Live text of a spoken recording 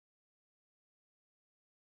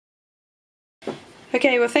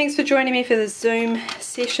Okay, well thanks for joining me for this Zoom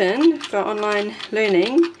session for online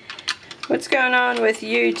learning. What's going on with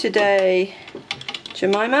you today,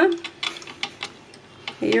 Jemima?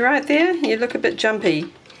 Are you right there? You look a bit jumpy.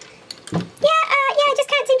 Yeah, I just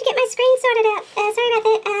can't seem to get my screen sorted out. Sorry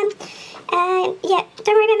about that. Yeah,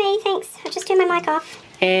 don't worry about me, thanks. I'll just turn my mic off.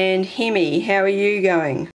 And Hemi, how are you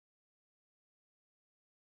going?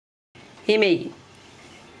 Hemi,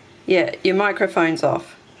 yeah, your microphone's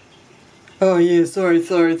off. Oh yeah, sorry,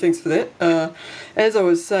 thanks for that. As I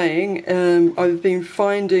was saying, I've been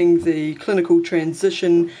finding the clinical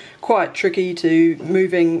transition quite tricky to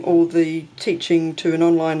moving all the teaching to an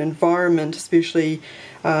online environment, especially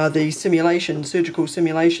the surgical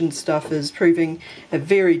simulation stuff is proving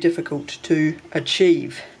very difficult to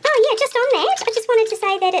achieve. Oh yeah, just on that, I just wanted to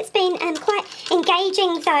say that it's been quite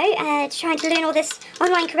engaging though, trying to learn all this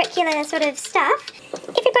online curricular sort of stuff.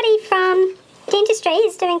 Everybody from dentistry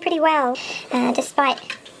is doing pretty well, despite...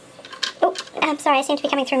 Oh, I'm sorry, I seem to be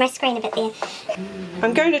coming through my screen a bit there.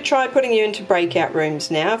 I'm going to try putting you into breakout rooms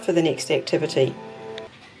now for the next activity.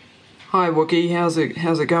 Hi Wookie, how's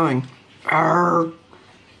it going? Arr.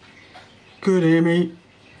 Good, Amy.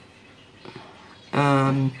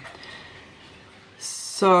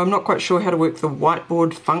 So I'm not quite sure how to work the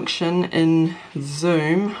whiteboard function in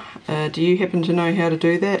Zoom. Do you happen to know how to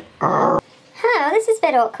do that? Arr. Oh, this is a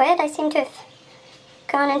bit awkward. I seem to have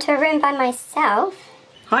gone into a room by myself.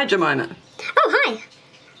 Hi Jemima. Oh, hi.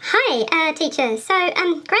 Hi, teacher. So,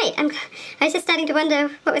 great. I was just starting to wonder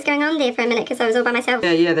what was going on there for a minute because I was all by myself.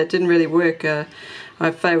 Yeah, that didn't really work. I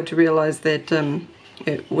failed to realise that that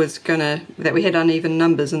we had uneven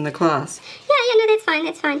numbers in the class. Yeah, no, that's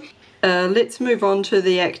fine. Let's move on to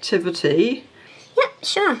the activity. Yep,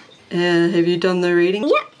 sure. Have you done the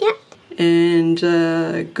reading? Yep. And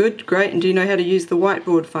good, great. And do you know how to use the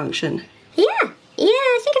whiteboard function? Yeah,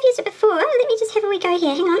 I think I've used it before. Let me just have a wee go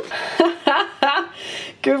here, hang on.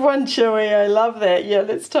 Good one, Chewy. I love that. Yeah,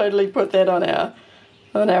 let's totally put that on our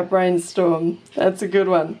brainstorm. That's a good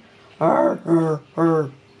one. Okay,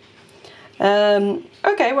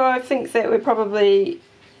 well I think that we probably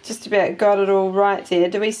just about got it all right there.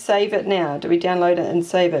 Do we save it now? Do we download it and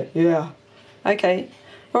save it? Yeah. Okay.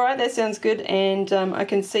 Alright, that sounds good, and I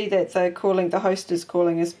can see that the host is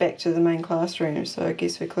calling us back to the main classroom, so I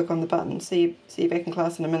guess we click on the button. See you back in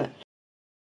class in a minute.